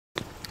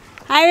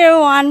Hi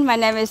everyone, my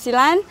name is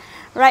Silan.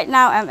 Right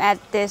now I'm at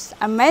this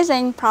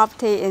amazing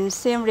property in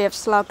Siem Reap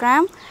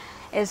Slogram.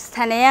 It's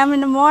 10 a.m.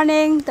 in the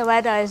morning, the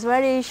weather is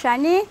very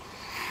shiny.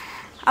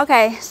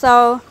 Okay,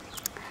 so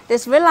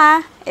this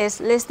villa is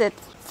listed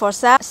for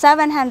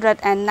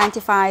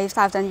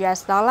 795,000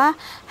 US dollar.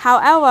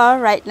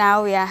 However, right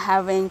now we are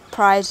having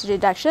price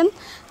reduction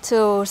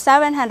to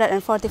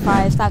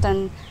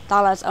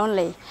 $745,000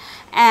 only.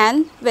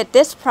 And with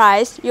this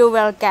price, you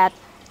will get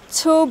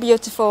two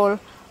beautiful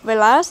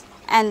villas,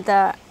 and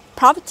the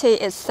property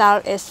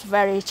itself is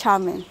very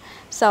charming.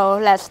 So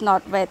let's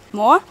not wait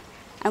more.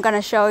 I'm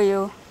gonna show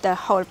you the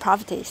whole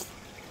properties.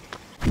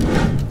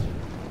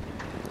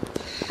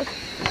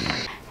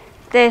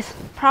 This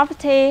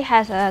property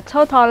has a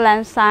total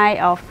land size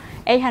of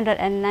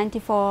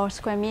 894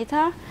 square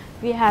meters.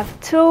 We have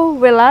two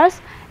villas,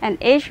 and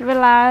each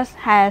villa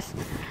has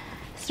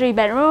 3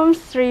 bedrooms,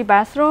 3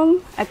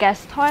 bathrooms, a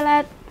guest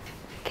toilet,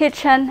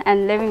 kitchen,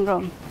 and living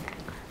room.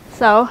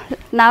 So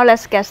now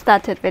let's get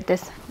started with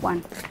this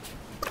one.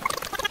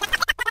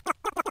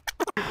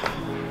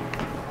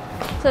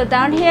 So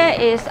down here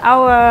is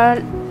our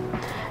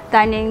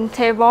dining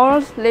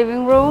tables,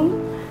 living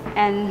room,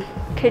 and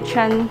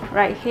kitchen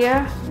right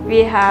here.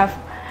 We have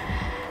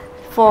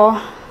 4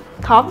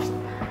 tops,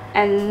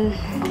 and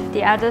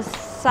the other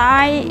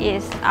side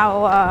is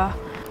our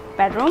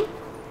bedroom.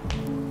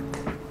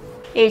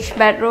 Each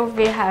bedroom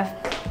we have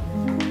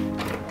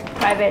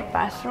private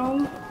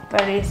bathroom,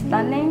 very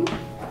stunning.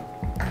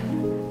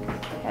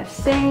 Have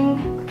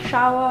sink,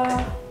 shower,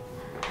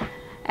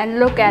 and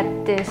look at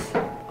this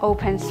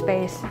open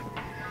space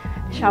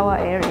shower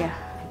area.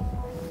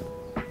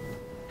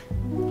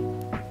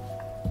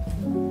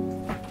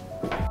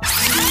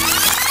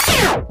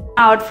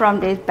 Out from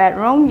this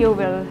bedroom, you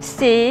will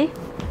see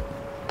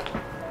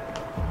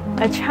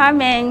a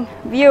charming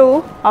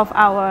view of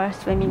our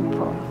swimming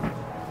pool.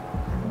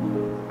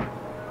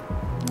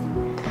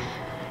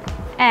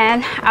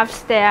 And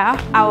upstairs,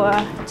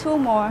 our 2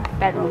 more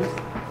bedrooms.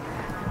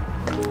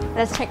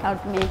 Let's check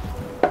out me.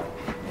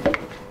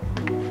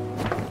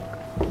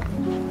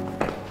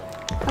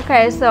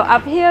 Okay, so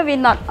up here we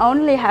not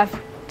only have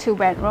 2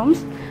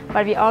 bedrooms,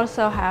 but we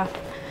also have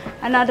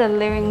another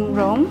living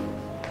room.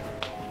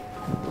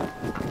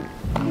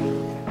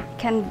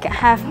 Can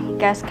have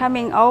guests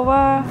coming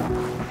over,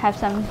 have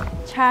some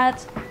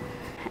chat.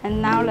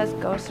 And now let's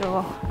go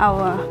through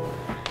our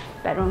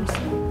bedrooms.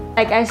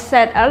 Like I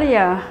said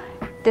earlier,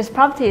 this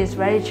property is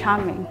very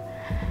charming.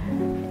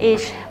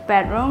 Each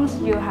bedrooms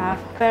you have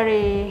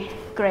very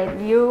great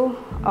view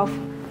of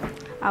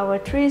our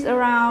trees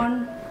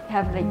around. We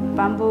have like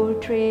bamboo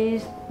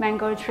trees,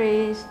 mango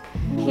trees.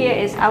 Here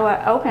is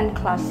our open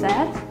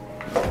closet,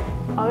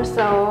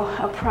 also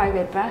a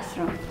private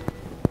bathroom.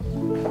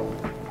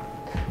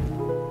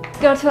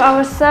 Go to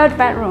our 3rd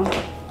bedroom.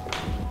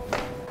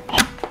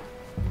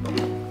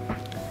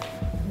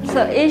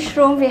 So each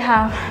room we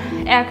have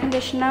air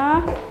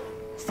conditioner,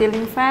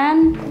 ceiling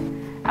fan.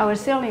 Our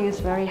ceiling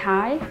is very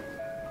high,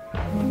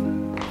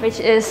 which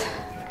is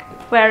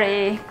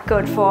very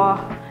good for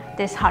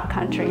this hot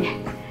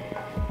country.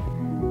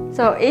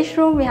 So each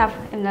room we have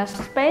enough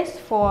space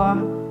for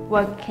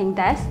working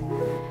desk.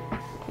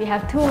 We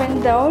have 2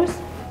 windows,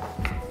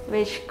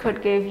 which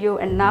could give you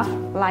enough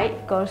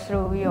light go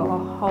through your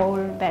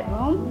whole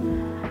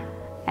bedroom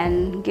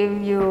and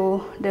give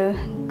you the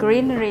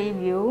greenery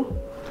view.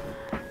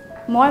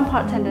 More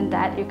important than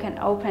that, you can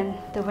open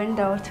the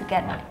window to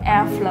get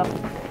airflow.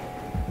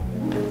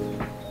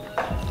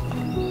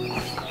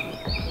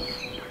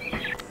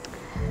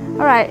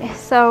 Alright,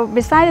 so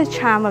besides the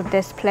charm of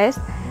this place,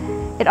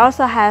 it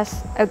also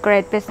has a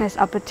great business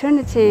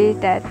opportunity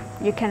that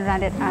you can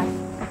run it as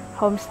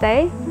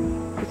homestay.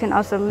 You can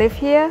also live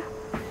here,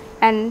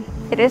 and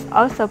it is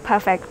also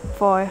perfect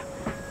for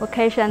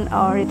vacation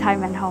or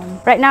retirement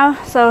home. Right now,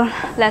 so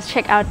let's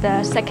check out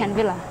the 2nd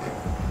villa.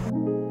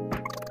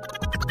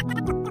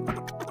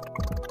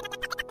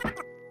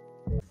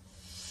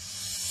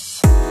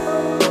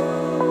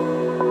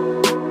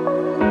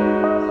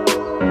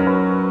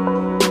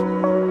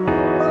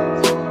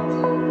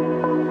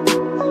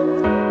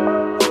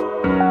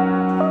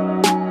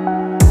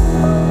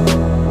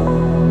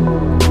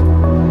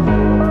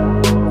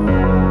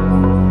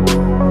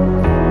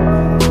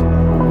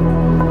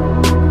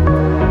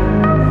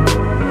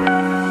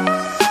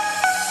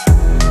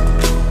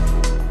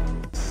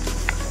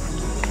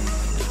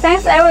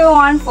 Thanks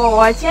everyone for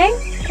watching.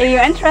 If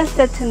you're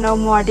interested to know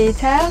more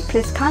detail,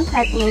 please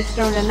contact me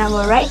through the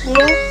number right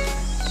here.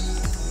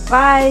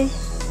 Bye!